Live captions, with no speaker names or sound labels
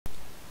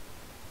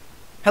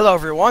Hello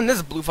everyone, this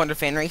is Blue Thunder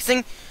Fan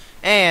Racing,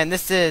 and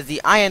this is the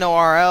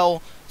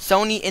INORL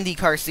Sony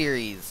IndyCar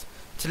Series.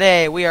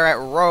 Today we are at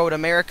Road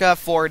America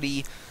for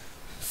the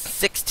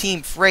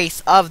 16th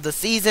race of the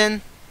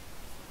season.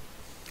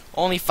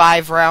 Only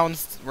 5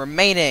 rounds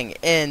remaining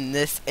in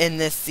this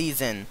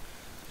season.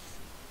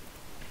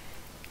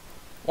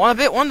 One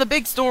of the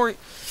big story,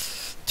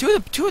 two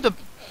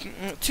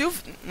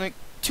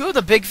of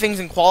the big things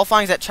in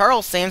qualifying is that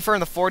Charles Sanford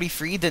in the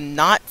 43 did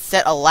not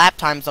set a lap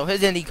time, so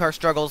his IndyCar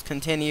struggles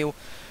continue.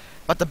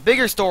 But the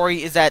bigger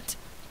story is that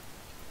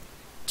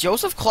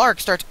Joseph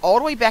Clark starts all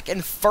the way back in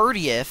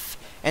 30th,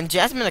 and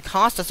Jasmine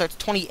Acosta starts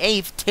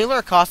 28th. Taylor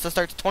Acosta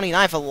starts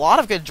 29th. A lot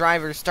of good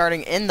drivers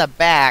starting in the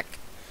back.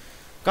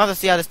 Gonna have to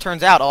see how this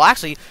turns out. Oh,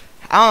 actually,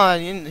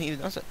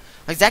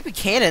 like Zach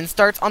Buchanan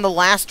starts on the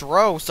last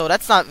row, so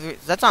that's not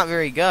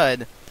very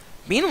good.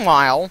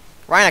 Meanwhile,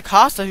 Ryan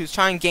Acosta, who's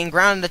trying to gain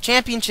ground in the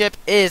championship,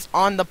 is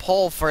on the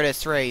pole for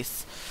this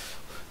race.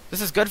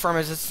 This is good for him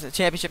as his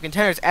championship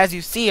contenders, as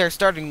you see, are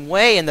starting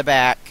way in the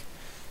back.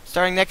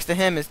 Starting next to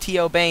him is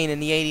T.O. Bain in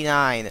the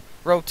 89.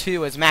 Row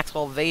 2 is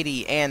Maxwell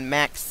Vady and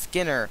Max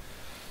Skinner.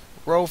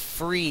 Row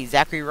 3,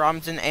 Zachary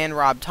Robinson and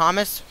Rob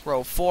Thomas.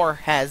 Row 4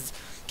 has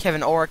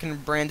Kevin Ulrich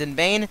and Brandon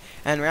Bain.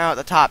 And round out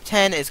the top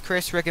 10 is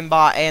Chris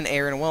Rickenbaugh and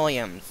Aaron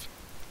Williams.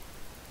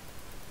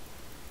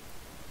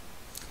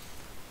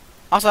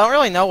 Also, I don't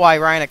really know why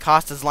Ryan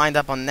Acosta's lined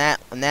up on that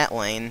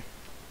lane.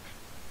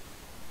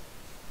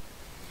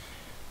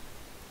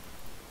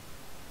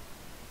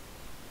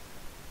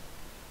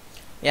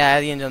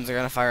 Yeah, the engines are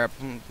gonna fire up.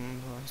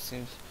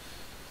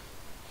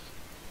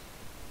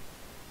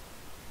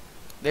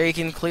 There you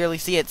can clearly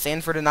see it.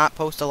 Sanford did not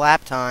post a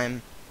lap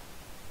time.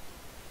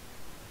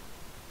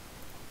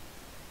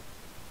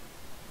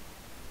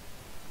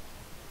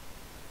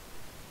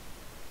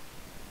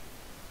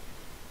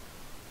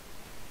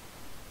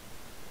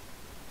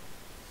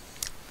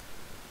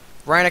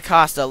 Ryan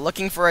Acosta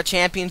looking for a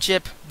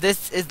championship.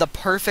 This is the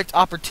perfect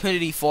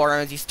opportunity for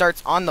him as he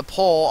starts on the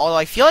pole. Although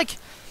I feel like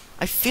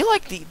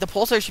the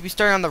pole starter should be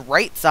starting on the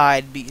right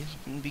side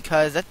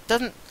because that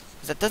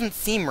doesn't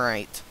seem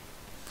right.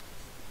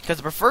 Because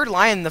the preferred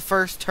line in the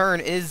first turn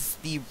is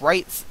the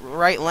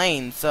right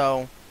lane,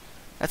 so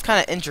that's kind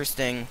of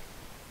interesting.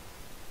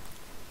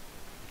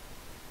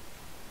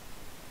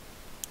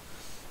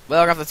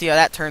 Well, we'll have to see how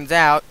that turns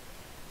out.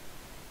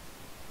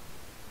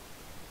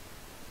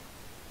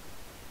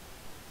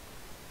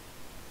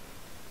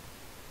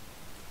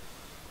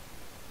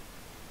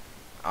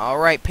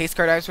 Alright, pace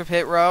car dives for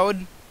pit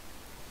road.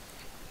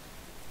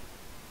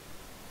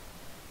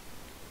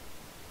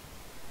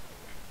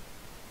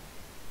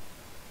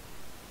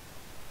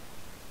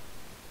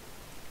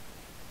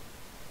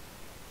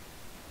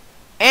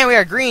 And we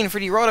are green for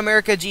the Road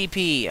America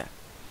GP. You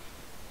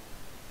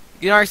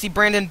can already see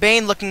Brandon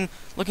Bain looking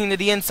to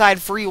the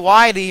inside free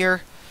wide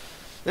here.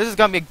 This is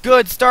going to be a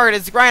good start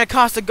as Ryan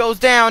Acosta goes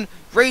down.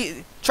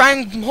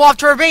 Trying to pull off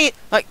Bain.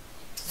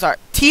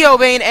 T.O.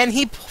 Bain, and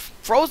he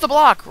throws the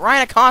block.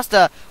 Ryan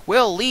Acosta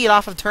will lead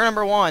off of turn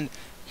number 1.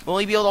 Will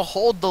he be able to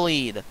hold the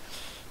lead?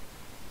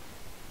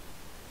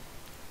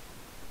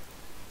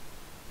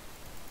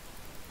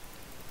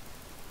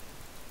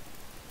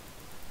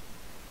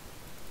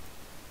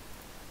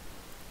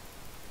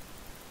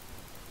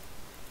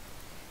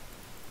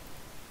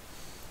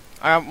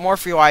 More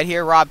free wide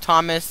here. Rob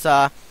Thomas,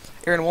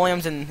 Aaron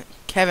Williams, and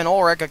Kevin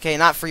Ulrich. Okay,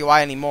 not free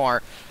wide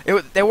anymore.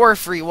 They were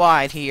free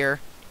wide here.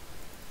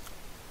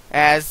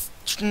 As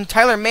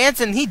Tyler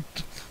Manson, he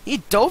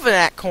dove in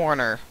that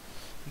corner.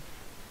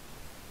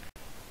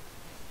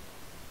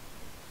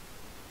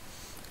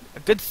 A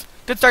good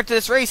start to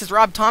this race as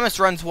Rob Thomas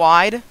runs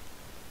wide.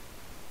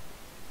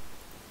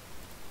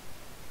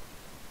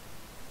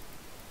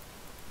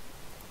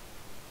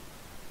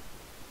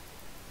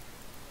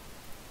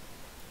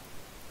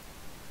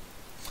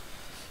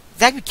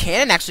 Zach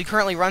Buchanan actually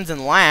currently runs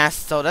in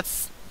last, so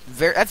that's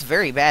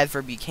very bad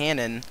for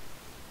Buchanan.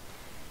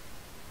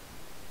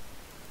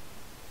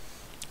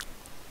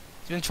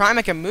 He's been trying to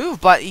make a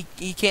move, but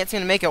he can't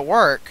seem to make it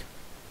work.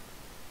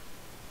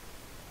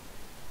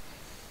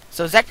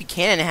 So Zach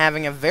Buchanan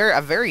having a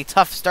very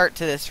tough start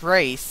to this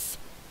race.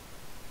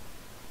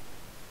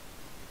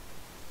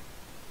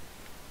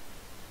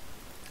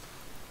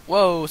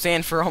 Whoa,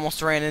 Sanford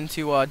almost ran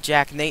into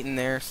Jack Nathan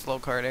there, slow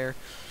car there.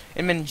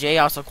 Inman J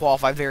also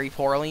qualified very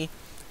poorly.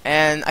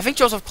 And I think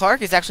Joseph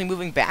Clark is actually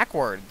moving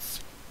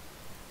backwards.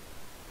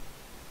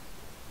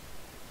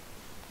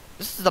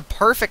 This is the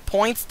perfect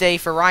points day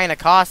for Ryan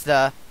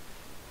Acosta.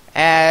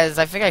 As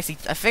I think I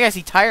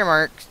see tire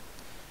marks.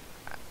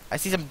 I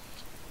see some.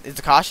 Is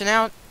the caution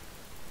out?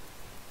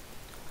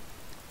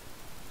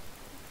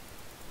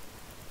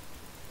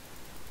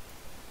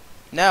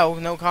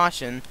 No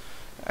caution.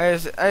 I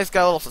just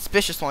got a little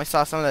suspicious when I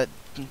saw some of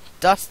the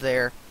dust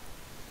there.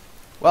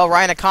 Well,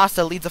 Ryan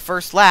Acosta leads the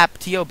first lap.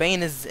 T.O.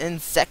 Bain is in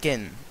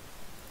second.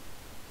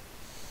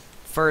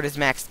 Third is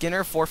Max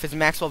Skinner. Fourth is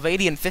Maxwell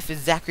Vady, and fifth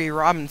is Zachary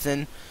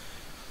Robinson,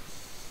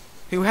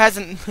 who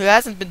hasn't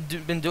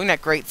been doing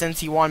that great since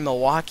he won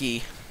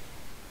Milwaukee.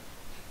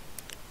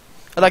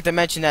 I'd like to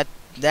mention that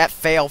that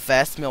fail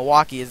fest,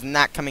 Milwaukee, is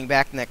not coming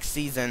back next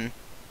season.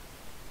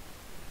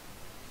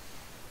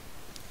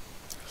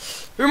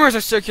 Rumors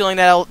are circulating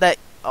that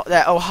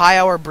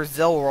Ohio or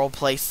Brazil will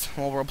replace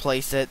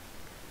it.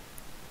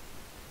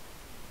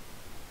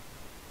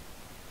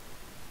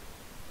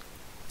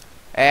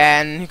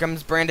 And here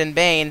comes Brandon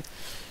Bain.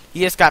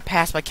 He just got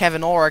passed by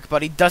Kevin Ulrich,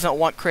 but he doesn't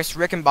want Chris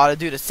Rickenbaugh to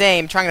do the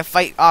same, trying to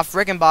fight off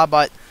Rickenbaugh,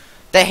 but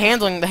the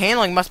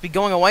handling must be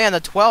going away on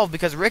the 12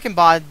 because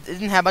Rickenbaugh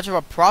didn't have much of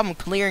a problem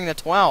clearing the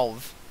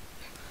 12.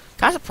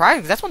 Kind of surprising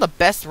because that's one of the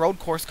best road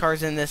course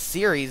cars in this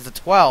series, the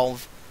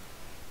 12.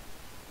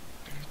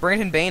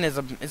 Brandon Bain is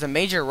a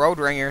major road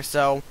ringer,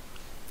 so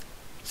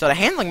the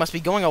handling must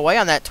be going away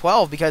on that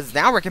 12 because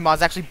now Rickenbaugh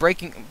is actually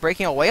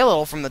breaking away a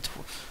little from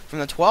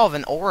the 12,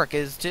 and Ulrich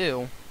is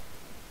too.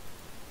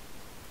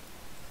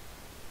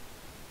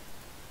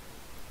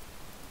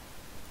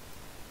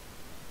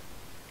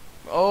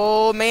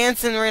 Oh,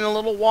 Manson ran a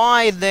little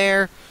wide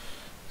there.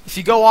 If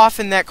you go off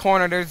in that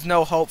corner, there's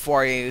no hope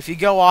for you. If you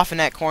go off in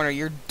that corner,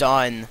 you're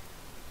done.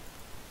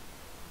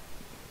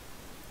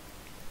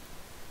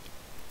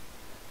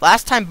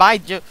 Last time by,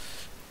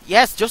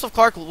 yes, Joseph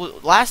Clark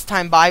last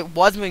time by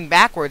was moving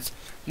backwards.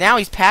 Now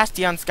he's past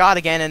Dion Scott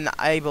again, and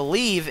I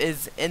believe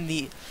is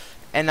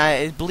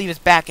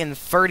back in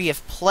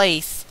 30th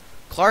place.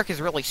 Clark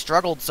has really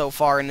struggled so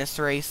far in this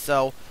race,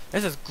 so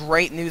this is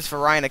great news for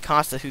Ryan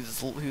Acosta,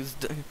 who's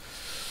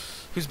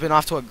been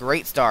off to a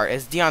great start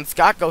as Dion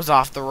Scott goes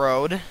off the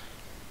road.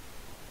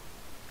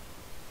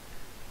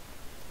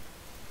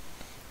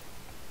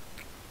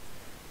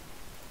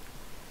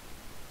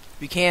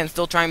 Buchanan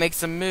still trying to make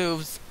some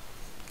moves.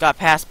 Got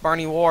past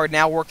Barney Ward,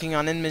 now working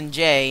on Inman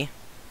J.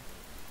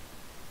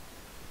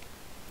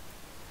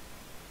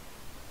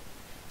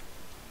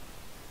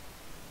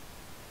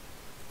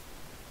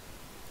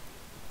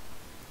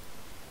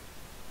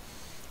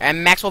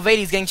 And Maxwell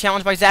Vady's getting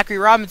challenged by Zachary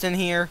Robinson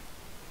here.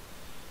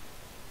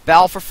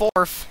 Battle for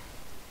fourth.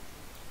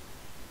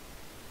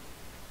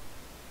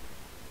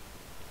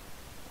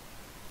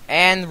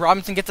 And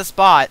Robinson gets a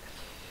spot.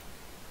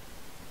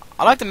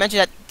 I'd like to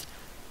mention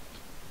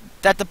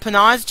that the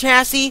Panaz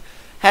chassis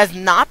has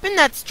not been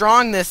that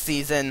strong this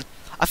season.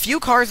 A few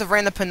cars have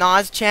ran the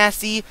Panaz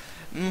chassis.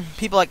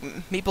 People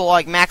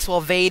like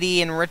Maxwell Vady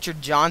and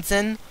Richard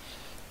Johnson.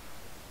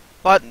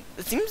 But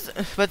it seems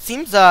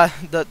the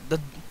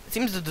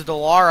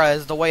Dallara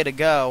is the way to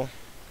go,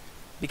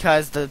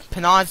 because the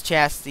Panaz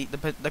chassis, the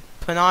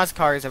Panaz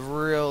cars have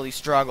really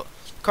struggled.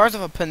 Cars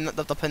of the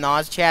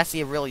Panaz chassis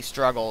have really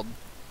struggled.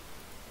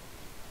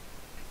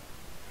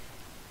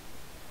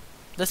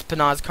 This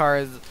Panaz car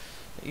is,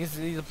 you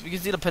can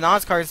see the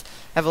Panaz cars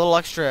have a little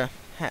extra,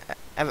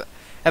 have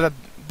a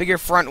bigger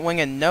front wing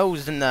and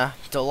nose than the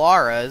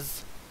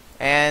Dallaras,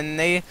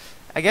 and I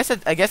guess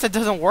it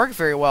doesn't work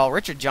very well.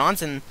 Richard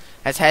Johnson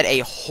has had a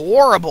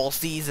horrible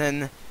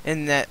season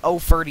in that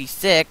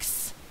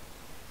 036,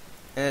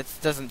 and it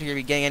doesn't appear to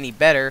be getting any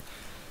better.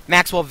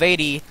 Maxwell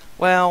Vady,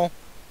 well,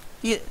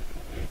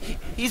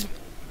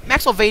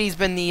 Maxwell Vady's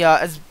been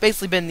has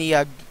basically been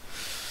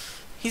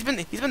he's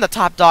been the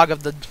top dog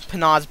of the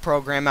Panaz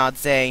program, I'd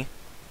say.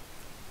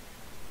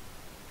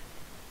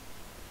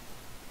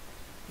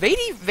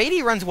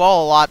 Vady runs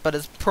well a lot, but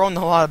is prone to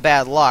a lot of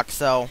bad luck,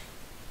 so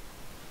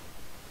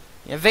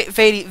yeah,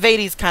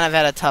 Vady's kind of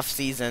had a tough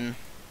season.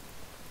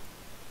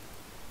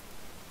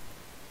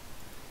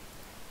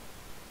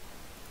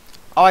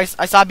 Oh, I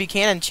saw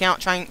Buchanan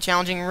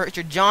challenging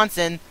Richard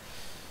Johnson.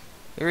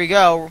 Here we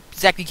go.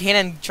 Zach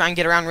Buchanan trying to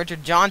get around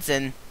Richard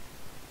Johnson.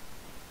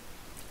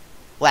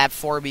 Lap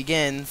 4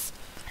 begins.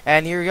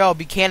 And here we go.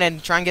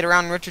 Buchanan trying to get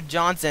around Richard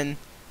Johnson.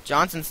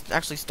 Johnson's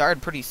actually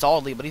started pretty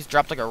solidly, but he's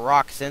dropped like a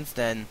rock since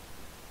then.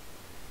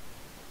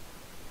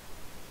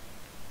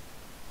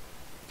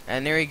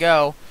 And there we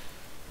go.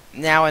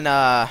 Now in,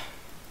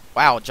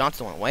 wow,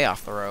 Johnson went way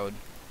off the road.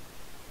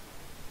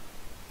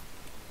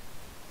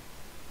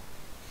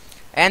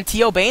 And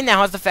T.O. Bain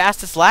now has the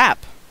fastest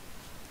lap.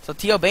 So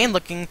T.O. Bain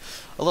looking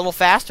a little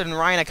faster than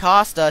Ryan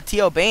Acosta.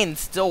 T.O. Bain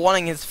still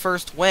wanting his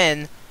first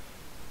win.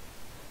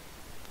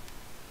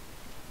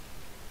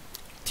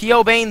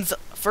 T.O. Bain's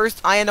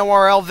first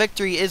INORL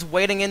victory is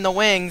waiting in the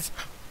wings.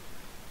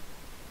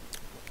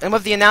 And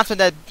with the announcement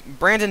that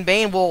Brandon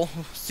Bain will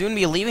soon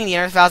be leaving the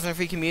Inter 1000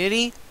 free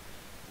community,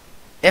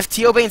 if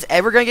T.O. Bain's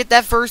ever going to get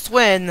that first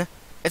win,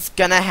 it's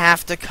going to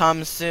have to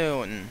come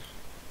soon.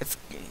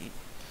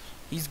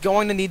 He's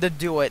going to need to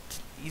do it.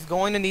 He's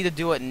going to need to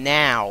do it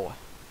now.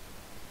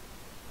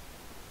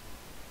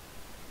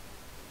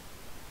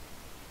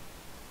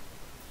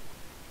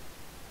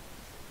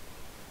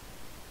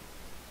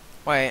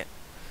 Wait.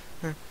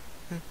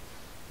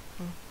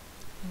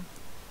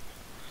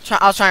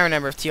 I'll try and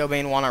remember if T.O.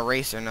 Bain won a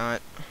race or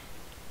not.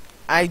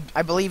 I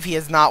believe he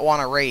has not won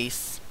a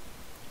race.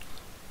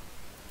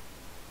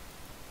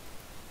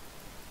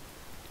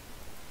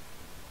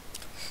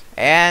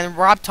 And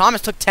Rob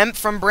Thomas took 10th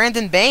from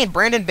Brandon Bain.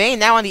 Brandon Bain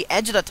now on the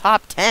edge of the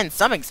top 10.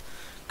 Something's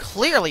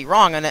clearly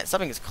wrong on that.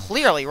 Something is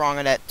clearly wrong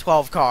on that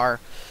 12 car.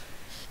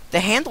 the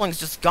handling's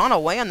just gone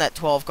away on that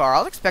 12 car. I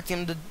was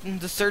expecting him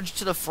to surge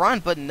to the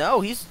front, but no,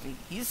 he's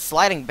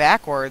sliding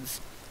backwards.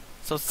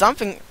 So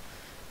the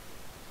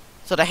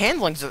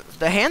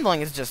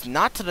handling is just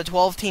not to the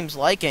 12 team's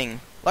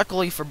liking.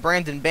 Luckily for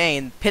Brandon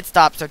Bain, pit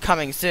stops are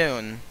coming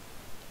soon.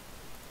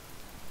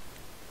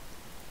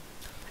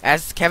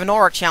 As Kevin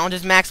Ulrich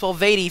challenges Maxwell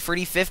Vady for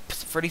the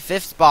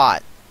fifth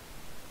spot.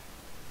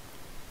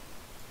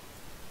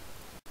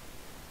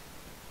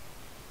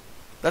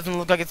 Doesn't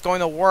look like it's going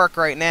to work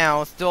right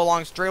now. It's still a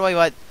long straightaway,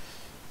 but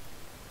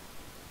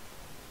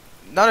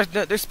no,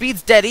 their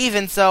speed's dead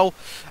even. So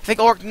I think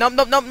Ulrich. Nope.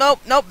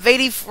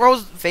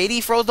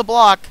 Vady froze the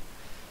block,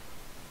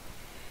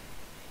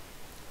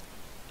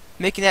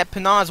 making that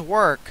Pinaz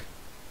work.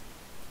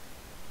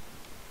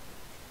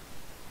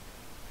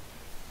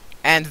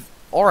 And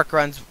Ulrich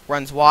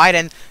runs wide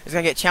and is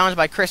going to get challenged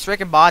by Chris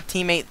Rickenbaugh,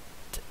 teammate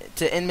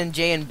to Inman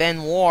J and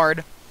Ben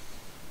Ward.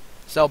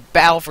 So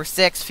battle for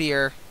 6th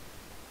here.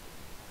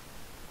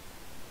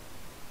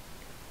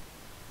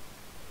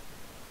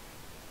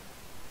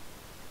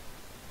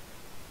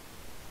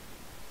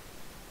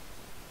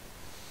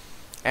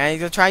 And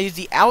he's gonna try to use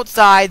the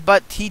outside,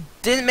 but he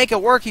didn't make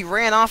it work. He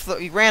ran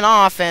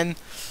off, and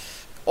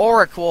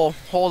Ulrich will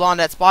hold on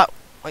to that spot.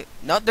 Wait,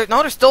 no,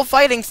 they're still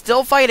fighting,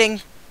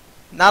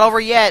 Not over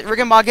yet.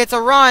 Rickenbaugh gets a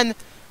run,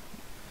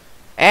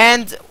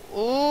 and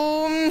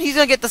he's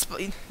gonna get the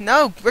spot.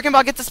 No,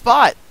 Rickenbaugh gets the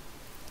spot,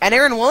 and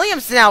Aaron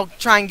Williams now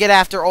trying to get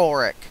after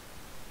Ulrich.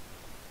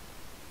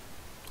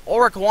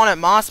 Ulrich won at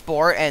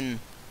Mosport, and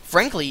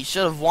frankly, he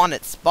should have won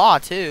at Spa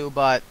too,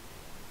 but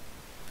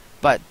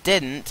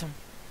didn't.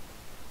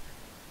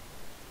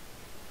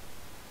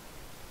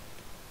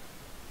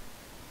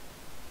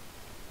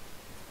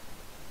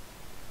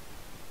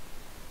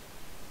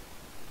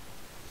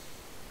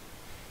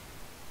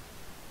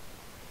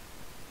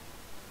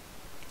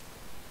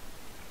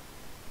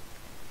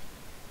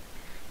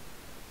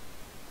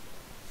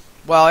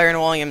 Well, Aaron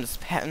Williams'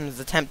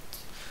 attempt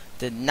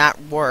did not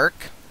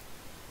work.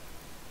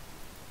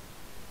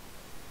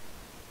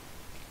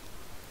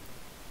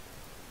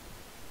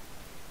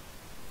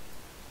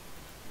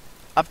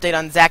 Update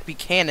on Zach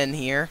Buchanan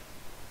here.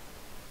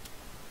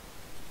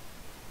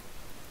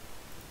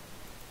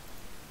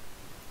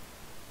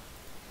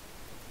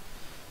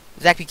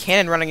 Zach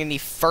Buchanan running in the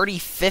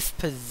 35th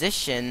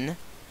position.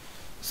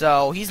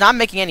 So, he's not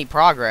making any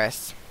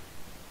progress.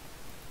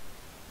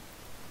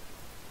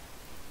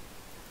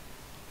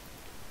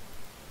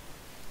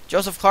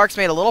 Joseph Clark's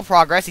made a little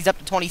progress. He's up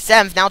to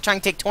 27th. Now trying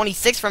to take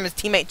 26 from his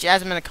teammate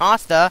Jasmine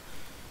Acosta.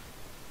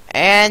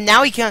 And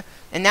now he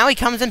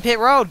comes in pit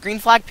road. Green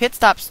flag pit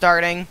stop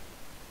starting.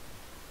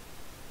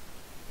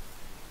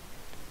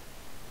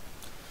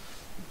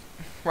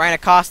 Ryan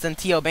Acosta and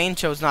Theo Bain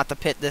chose not to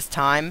pit this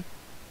time.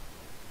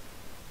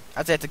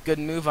 I'd say it's a good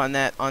move on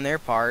their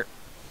part.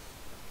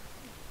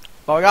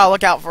 But we gotta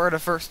look out for the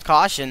first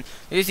caution.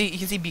 You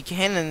can see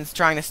Buchanan's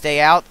trying to stay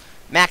out.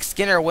 Max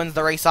Skinner wins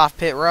the race off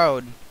pit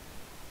road.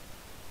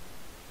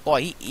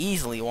 Boy, he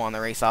easily won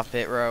the race off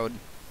pit road.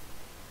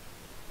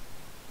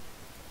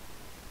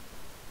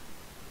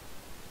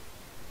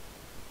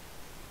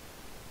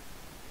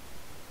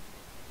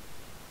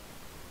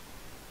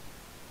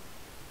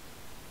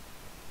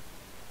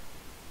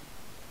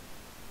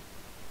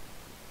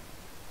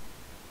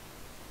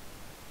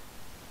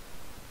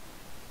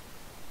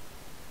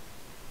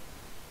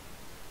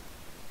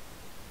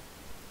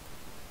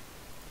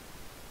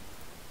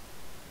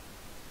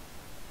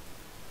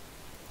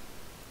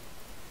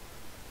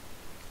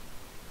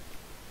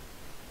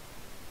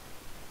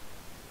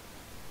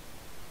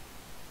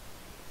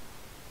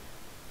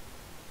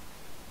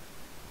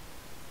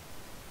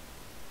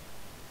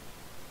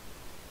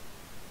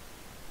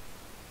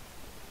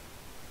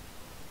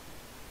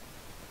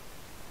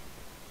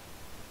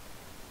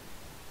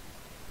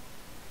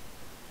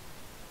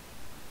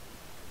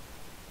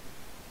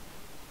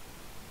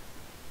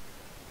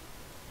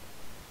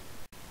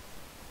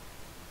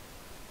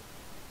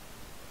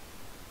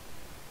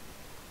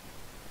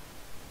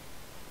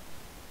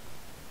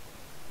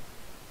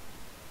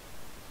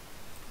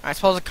 I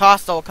suppose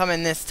Acosta will come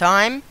in this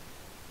time.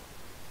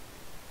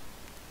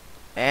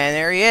 And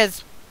there he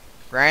is.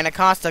 Ryan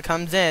Acosta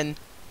comes in.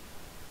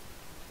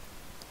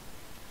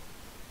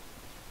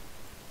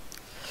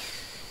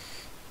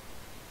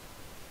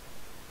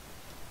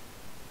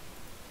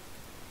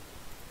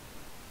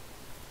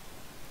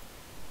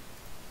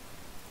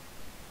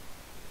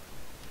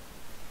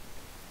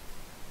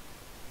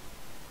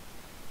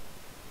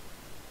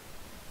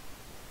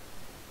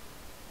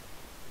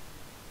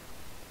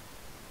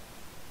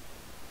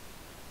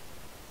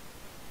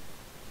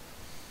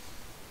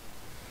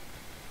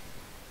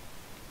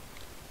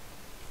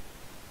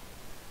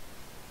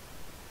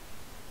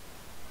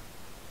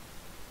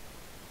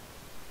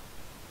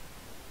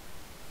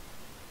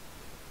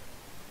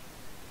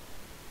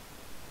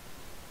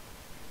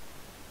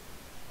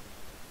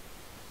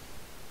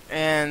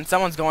 And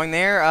someone's going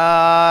there.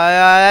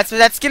 That's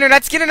Skinner.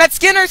 That's Skinner. That's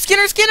Skinner.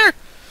 Skinner.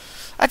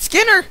 That's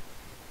Skinner.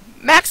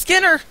 Max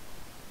Skinner.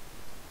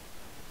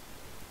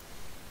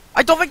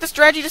 I don't think the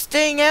strategy just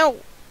staying out.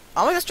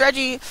 I don't think the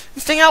strategy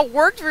staying out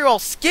worked very well.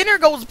 Skinner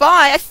goes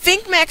by. I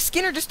think Max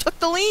Skinner just took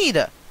the lead.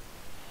 Of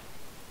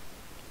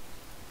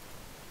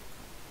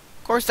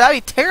course, that would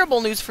be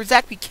terrible news for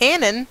Zach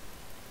Buchanan.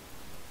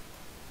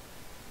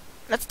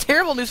 That's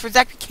terrible news for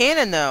Zach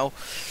Buchanan, though.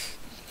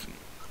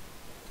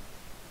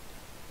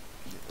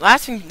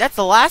 That's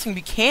the last thing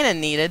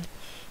Buchanan needed.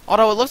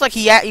 Although it looks like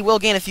he will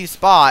gain a few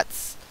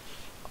spots.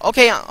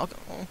 Okay, well,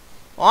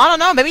 I don't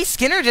know. Maybe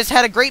Skinner just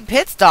had a great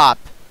pit stop.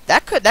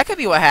 That could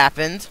be what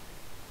happened.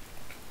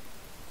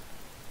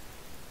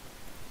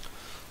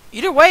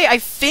 Either way, I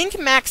think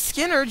Max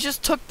Skinner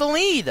just took the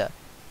lead.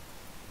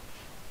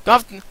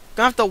 Gonna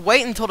have to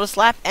wait until this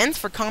lap ends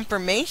for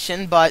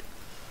confirmation, but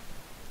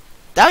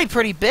that'd be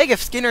pretty big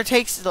if Skinner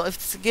takes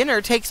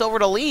over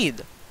the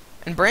lead.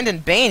 And Brandon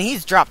Bain,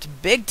 he's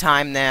dropped big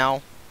time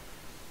now.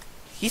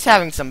 His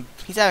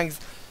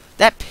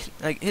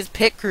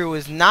pit crew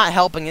is not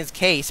helping his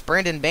case.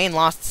 Brandon Bain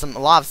lost a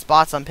lot of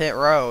spots on pit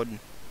road.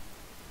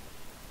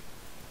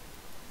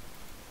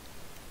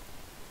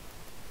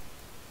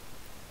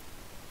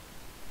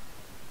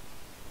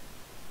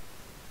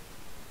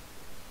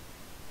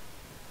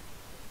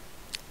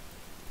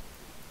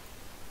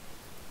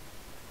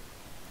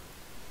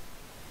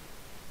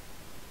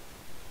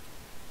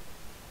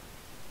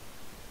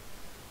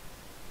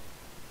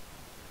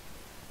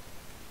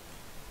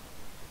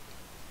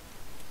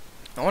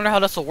 I wonder how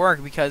this will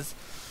work, because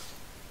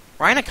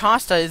Ryan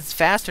Acosta is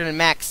faster than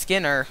Max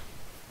Skinner.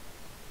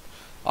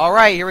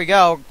 Alright, here we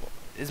go.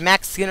 Is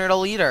Max Skinner the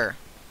leader?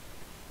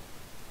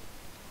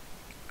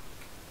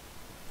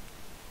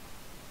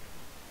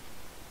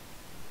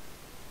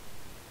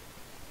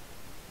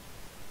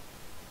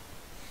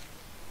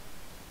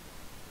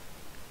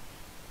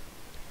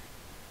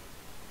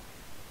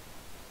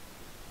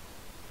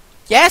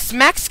 Yes,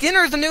 Max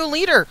Skinner is the new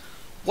leader.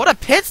 What a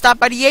pit stop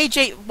by the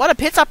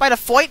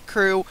Foyt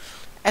crew,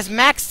 as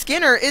Max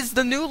Skinner is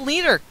the new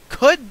leader.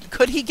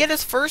 Could he get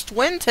his first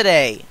win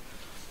today?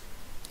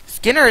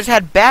 Skinner has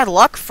had bad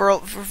luck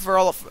for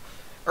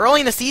early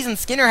in the season.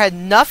 Skinner had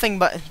nothing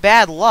but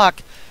bad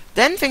luck.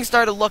 Then things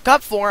started to look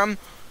up for him.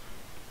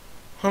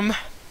 Then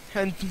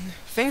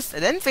things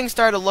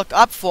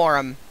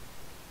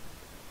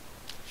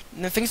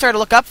started to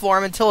look up for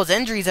him. Until his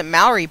injuries at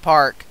Mallory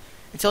Park.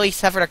 Until he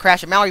suffered a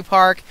crash at Mallory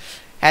Park,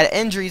 had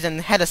injuries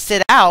and had to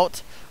sit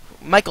out.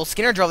 Michael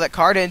Skinner drove that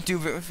car, didn't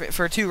do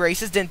for 2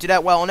 races, didn't do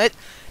that well in it.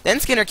 Then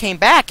Skinner came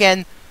back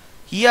and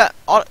he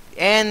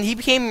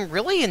became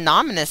really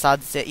anonymous,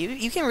 I'd say.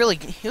 He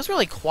was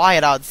really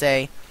quiet, I'd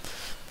say.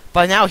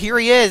 But now here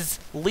he is,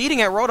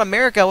 leading at Road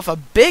America with a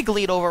big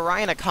lead over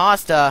Ryan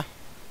Acosta.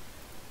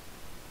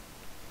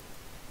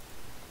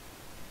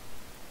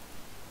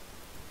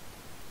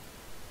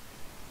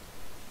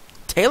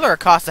 Taylor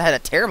Acosta had a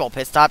terrible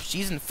pit stop.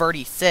 She's in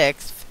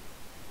 36th.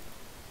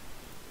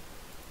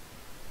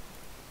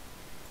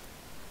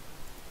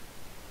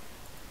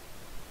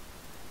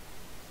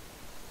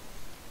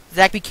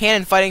 Zach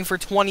Buchanan fighting for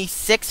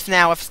 26th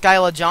now with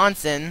Skyla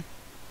Johnson.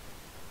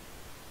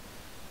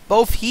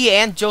 Both he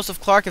and Joseph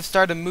Clark have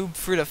started to move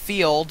through the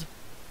field.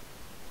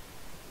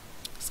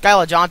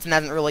 Skyla Johnson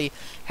hasn't really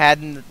had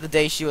the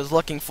day she was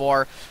looking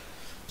for.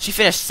 She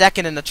finished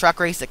 2nd in the truck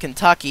race at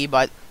Kentucky,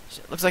 but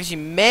looks like she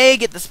may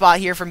get the spot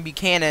here from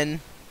Buchanan.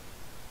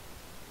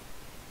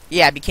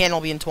 Yeah, Buchanan will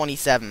be in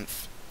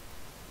 27th.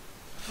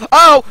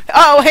 Oh,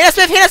 Hannah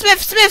Smith!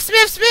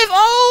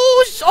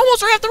 Oh, she's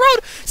almost right off the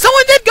road.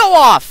 Someone did go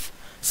off.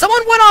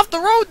 Someone went off the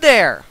road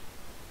there.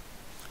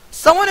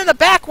 Someone in the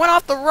back went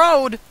off the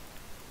road.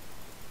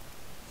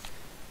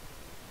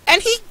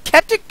 And he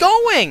kept it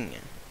going.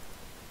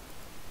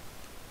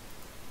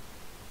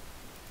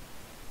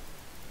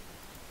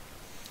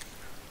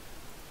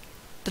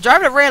 The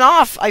driver that ran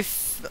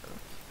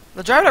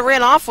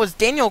off was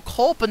Daniel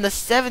Culp in the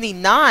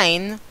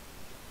 79.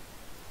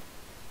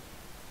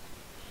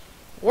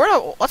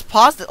 Let's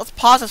pause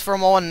this for a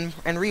moment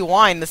and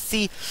rewind to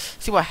see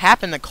what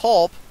happened to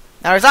Culp.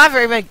 Now there's not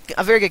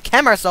a very good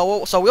camera,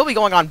 so we'll be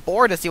going on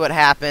board to see what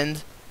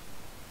happened.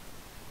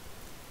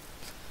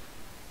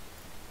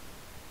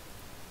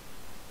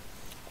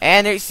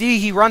 And you see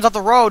he runs off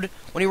the road.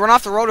 When you run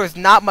off the road, there's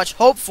not much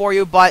hope for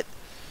you,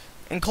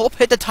 and Culp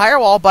hit the tire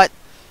wall, but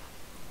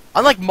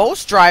unlike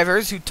most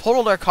drivers who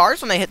totaled their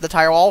cars when they hit the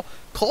tire wall,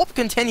 Culp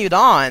continued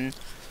on.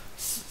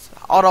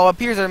 Although it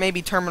appears there may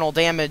be terminal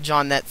damage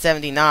on that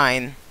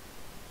 79.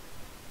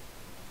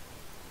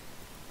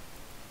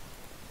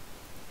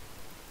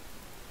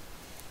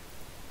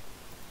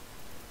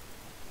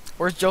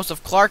 Where's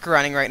Joseph Clark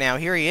running right now?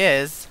 Here he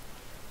is.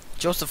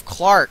 Joseph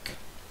Clark.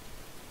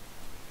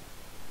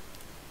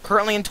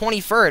 Currently in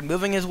 23rd,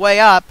 moving his way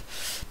up.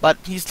 But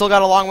he's still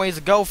got a long ways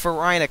to go for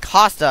Ryan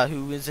Acosta,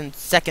 who is in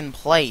 2nd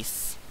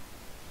place.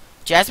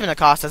 Jasmine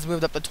Acosta has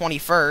moved up to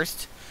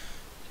 21st.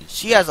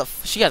 She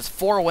has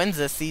 4 wins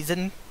this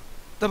season,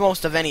 the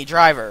most of any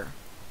driver.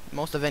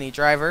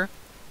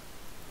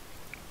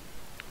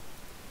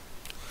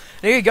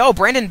 There you go.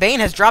 Brandon Bain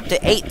has dropped to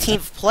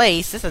 18th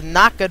place. This is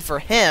not good for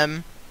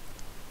him.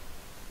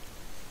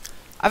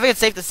 I think it's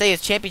safe to say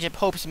his championship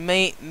hopes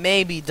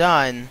may be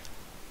done.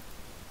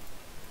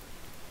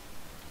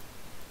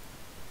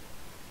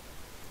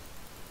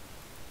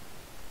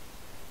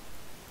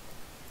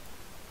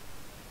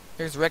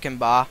 Here's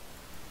Rickenbaugh.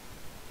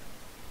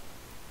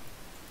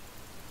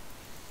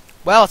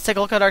 Well, let's take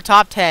a look at our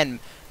top 10.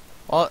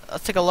 Well,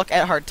 let's take a look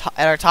at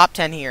our top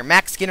 10 here.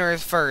 Max Skinner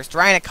is first.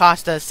 Ryan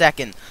Acosta is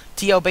second.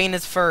 T.O. Bain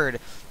is third.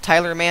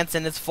 Tyler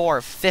Manson is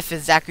fourth. Fifth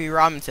is Zachary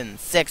Robinson.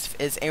 Sixth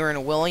is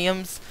Aaron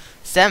Williams.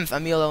 Seventh,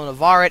 Emilio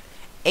Navarrete.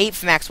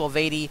 Eighth, Maxwell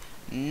Vady.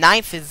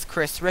 Ninth is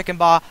Chris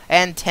Rickenbaugh.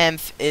 And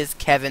 10th is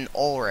Kevin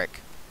Ulrich.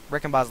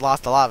 Rickenbaugh's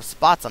lost a lot of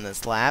spots on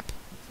this lap.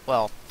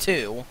 Well,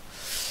 2.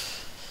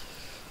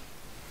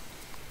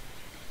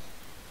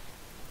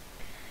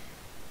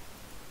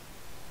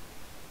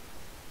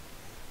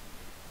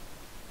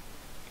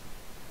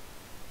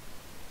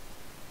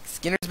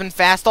 Skinner's been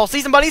fast all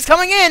season, but he's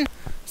coming in.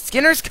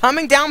 Skinner's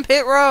coming down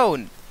pit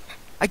road.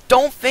 I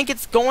don't think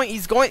it's going.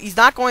 He's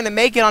not going to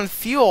make it on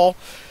fuel.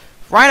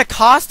 Ryan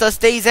Acosta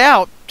stays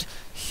out.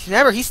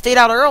 Remember, he stayed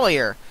out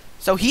earlier,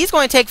 so he's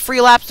going to take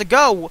 3 laps to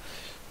go.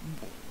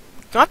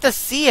 We'll have to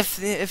see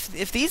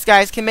if these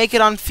guys can make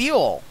it on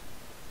fuel.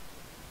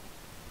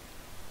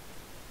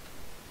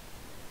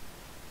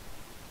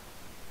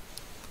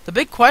 The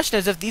big question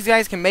is if these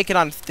guys can make it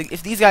on.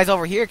 If these guys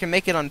over here can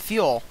make it on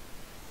fuel.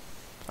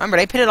 Remember,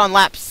 they pitted on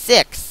lap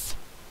 6,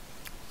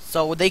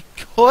 so they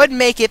could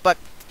make it, but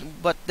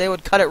they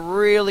would cut it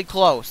really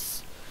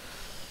close.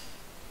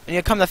 And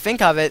you come to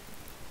think of it,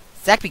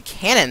 Zach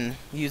Buchanan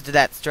used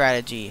that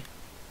strategy.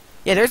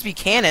 Yeah, there's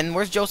Buchanan.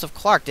 Where's Joseph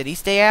Clark? Did he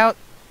stay out?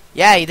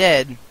 Yeah, he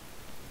did.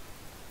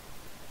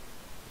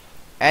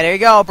 And there you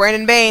go,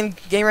 Brandon Bain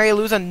getting ready to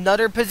lose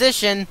another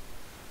position.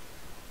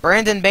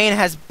 Brandon Bain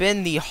has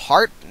been the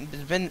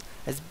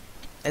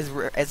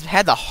has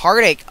had the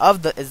heartache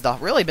of the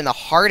really been the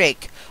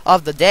heartache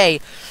of the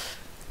day.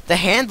 The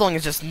handling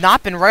has just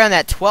not been right on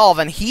that 12,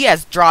 and he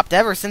has dropped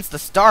ever since the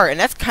start. And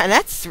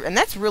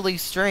that's really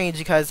strange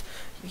because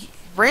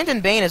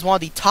Brandon Bain is one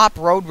of the top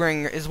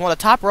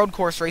road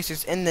course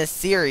racers in this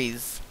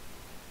series.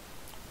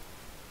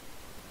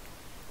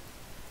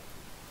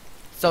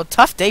 So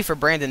tough day for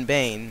Brandon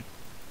Bain.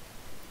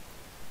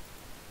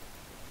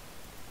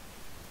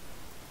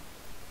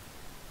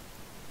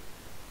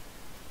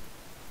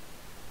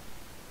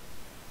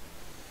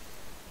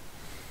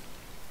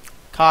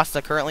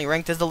 Costa currently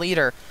ranked as the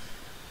leader.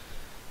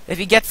 If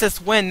he gets this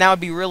win, that would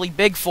be really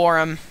big for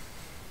him.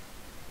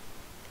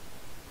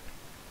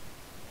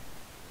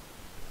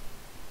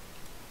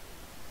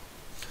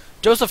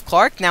 Joseph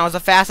Clark now is the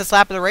fastest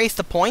lap of the race,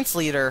 the points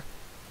leader.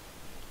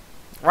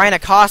 Ryan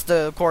Acosta,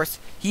 of course,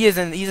 he's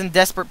in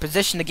desperate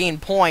position to gain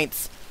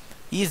points.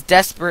 He's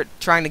desperate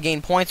trying to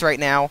gain points right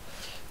now.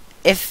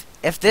 If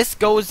this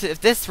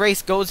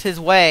race goes his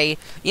way,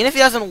 even if he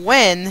doesn't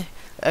win,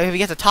 if he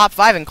gets a top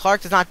 5 and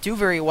Clark does not do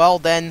very well,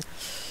 then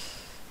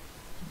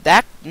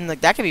that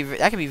could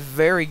be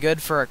very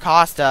good for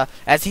Acosta,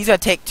 as he's gonna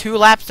take 2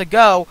 laps to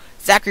go.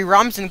 Zachary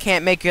Robinson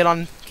can't make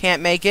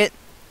it,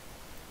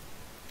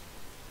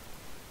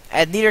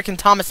 and neither can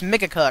Thomas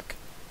Mikacook.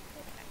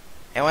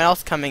 Anyone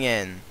else coming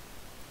in?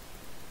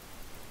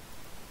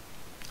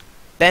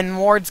 Ben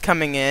Ward's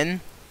coming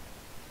in,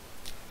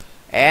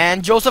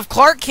 and Joseph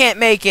Clark can't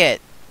make it.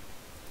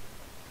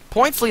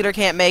 Points leader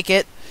can't make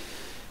it.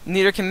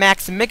 Neither can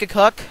Max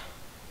Mikacook,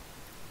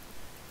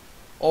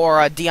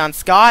 or Dion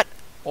Scott,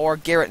 or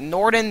Garrett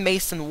Norden,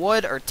 Mason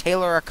Wood, or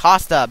Taylor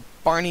Acosta.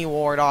 Barney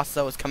Ward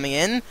also is coming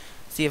in.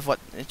 See if what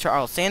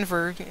Charles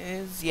Sanford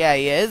is. Yeah,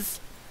 he is.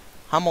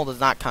 Hummel does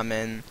not come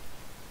in.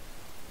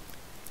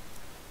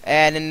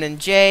 And then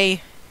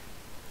Jay,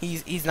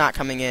 he's not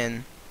coming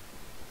in.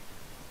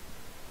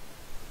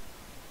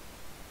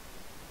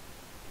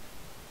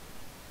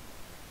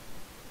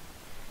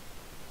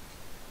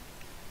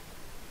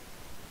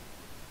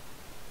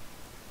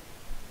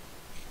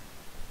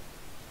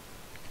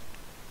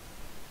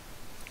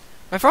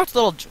 My throat's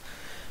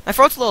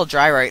a little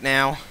dry right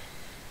now.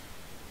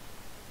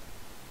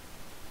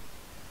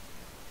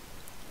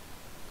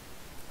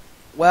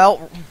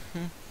 Well,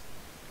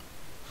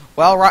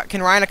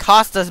 can Ryan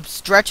Acosta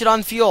stretch it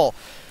on fuel?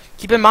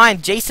 Keep in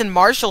mind, Jason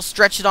Marshall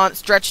stretched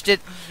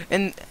it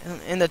in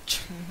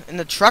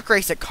the truck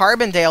race at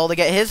Carbondale to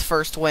get his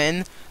first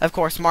win. Of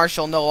course,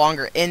 Marshall no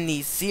longer in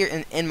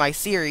my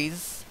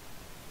series.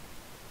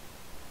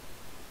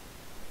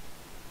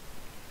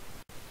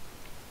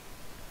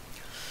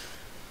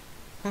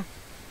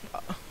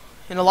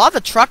 In a lot of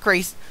the truck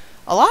race,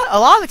 a lot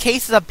of the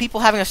cases of people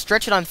having to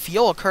stretch it on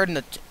fuel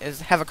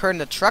have occurred in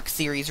the truck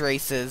series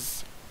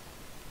races.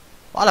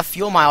 A lot of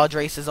fuel mileage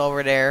races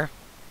over there.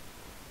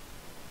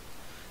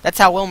 That's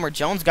how Wilmer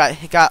Jones got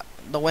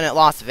the win at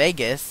Las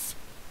Vegas.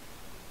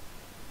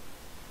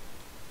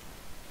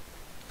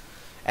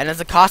 And does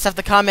Acosta have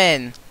to come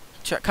in?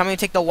 Coming to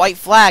take the white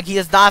flag. He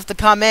does not have to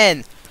come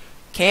in.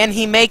 Can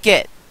he make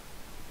it?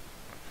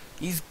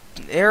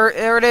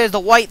 There it is. The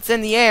white's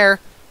in the air.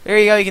 There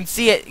you go, you can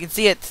see it. You can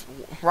see it.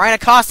 Ryan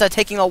Acosta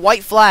taking a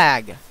white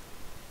flag.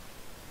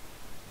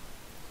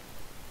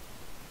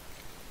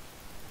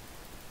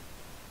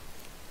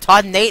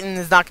 Todd Nathan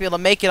is not going to be able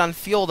to make it on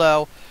fuel,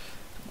 though.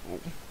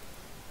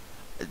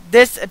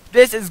 This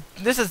is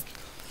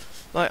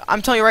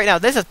I'm telling you right now,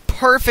 this is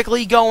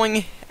perfectly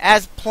going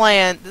as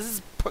planned.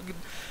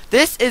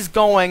 This is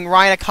going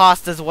Ryan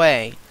Acosta's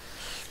way.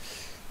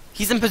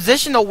 He's in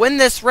position to win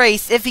this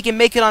race if he can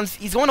make it on.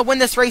 He's going to win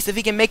this race if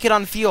he can make it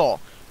on fuel.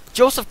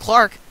 Joseph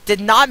Clark did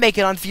not make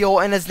it on fuel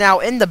and is now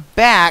in the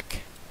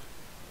back.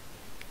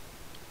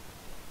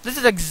 This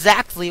is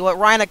exactly what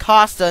Ryan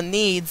Acosta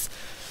needs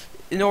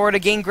in order to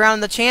gain ground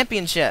in the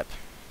championship.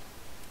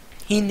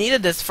 He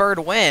needed this third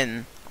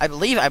win. I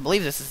believe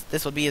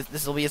this will be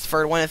his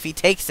third win if he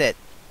takes it.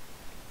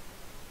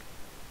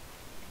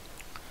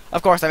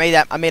 Of course, I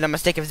made a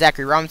mistake of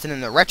Zachary Robinson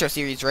in the Retro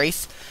Series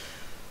race.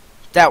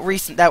 That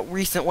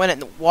recent win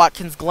at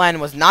Watkins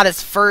Glen was not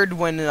his third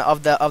win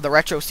of the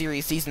Retro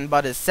Series season,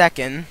 but his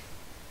second.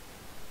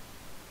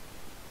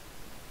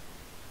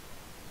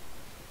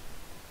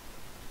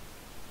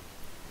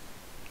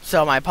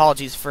 So my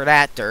apologies for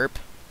that, derp.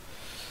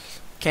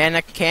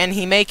 Can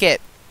he make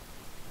it?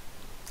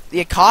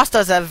 The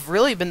Acostas have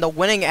really been the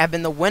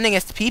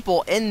winningest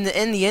people in the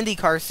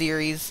IndyCar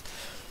series.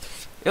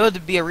 It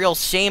would be a real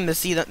shame to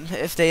see them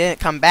if they didn't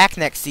come back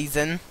next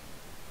season.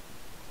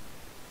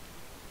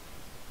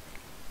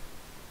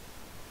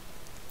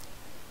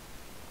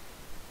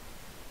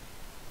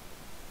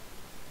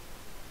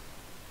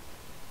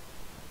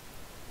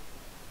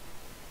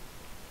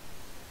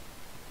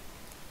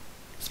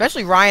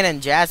 Especially Ryan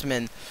and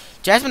Jasmine.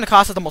 Jasmine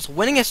Acosta, the most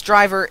winningest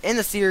driver in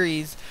the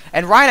series,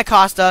 and Ryan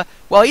Acosta,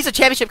 well, he's a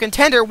championship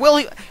contender. Will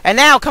he? And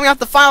now coming off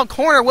the final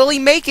corner, will he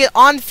make it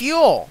on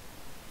fuel?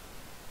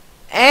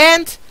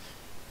 And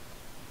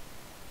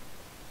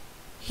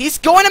he's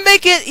going to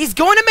make it. He's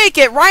going to make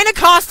it. Ryan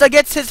Acosta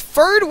gets his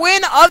third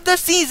win of the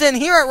season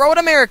here at Road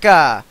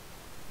America.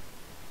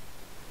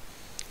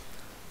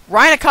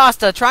 Ryan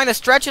Acosta trying to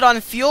stretch it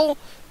on fuel,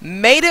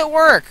 made it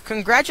work.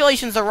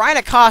 Congratulations to Ryan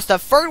Acosta,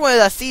 third win of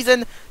the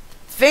season.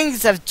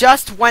 Things have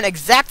just went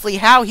exactly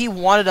how he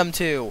wanted them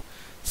to.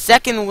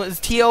 Second was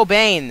T.O.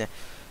 Bain.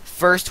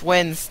 First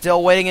win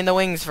still waiting in the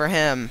wings for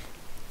him.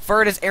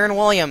 Third is Aaron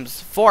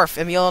Williams. Fourth,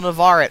 Emilio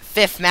Navarrete.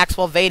 Fifth,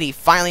 Maxwell Vady.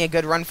 Finally a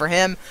good run for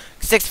him.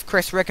 Sixth,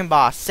 Chris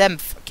Rickenbaugh.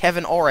 Seventh,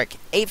 Kevin Ulrich.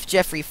 Eighth,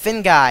 Jeffrey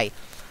Finguy.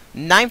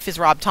 Ninth is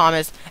Rob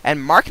Thomas.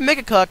 And Mark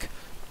McCook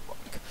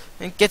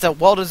gets a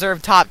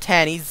well-deserved top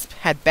 10. He's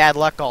had bad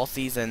luck all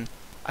season.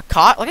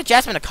 Look at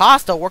Jasmine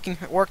Acosta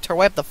worked her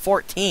way up to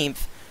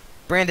 14th.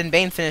 Brandon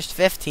Bain finished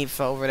 15th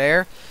over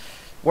there.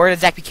 Where did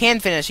Zach Buchanan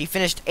finish? He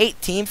finished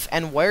 18th.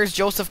 And where's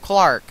Joseph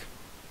Clark?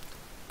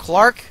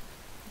 Clark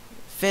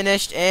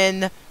finished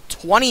in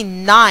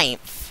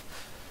 29th.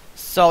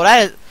 So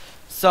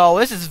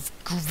this is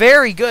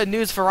very good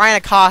news for Ryan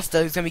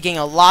Acosta, who's going to be getting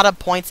a lot of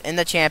points in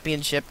the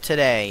championship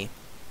today.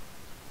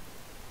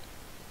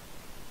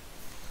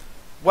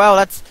 Well,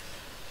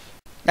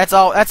 that's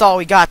all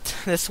we got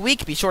this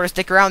week. Be sure to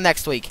stick around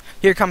next week.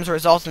 Here comes the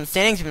results and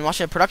standings. You've been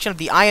watching a production of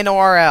the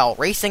INORL,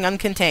 Racing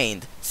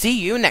Uncontained. See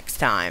you next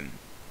time.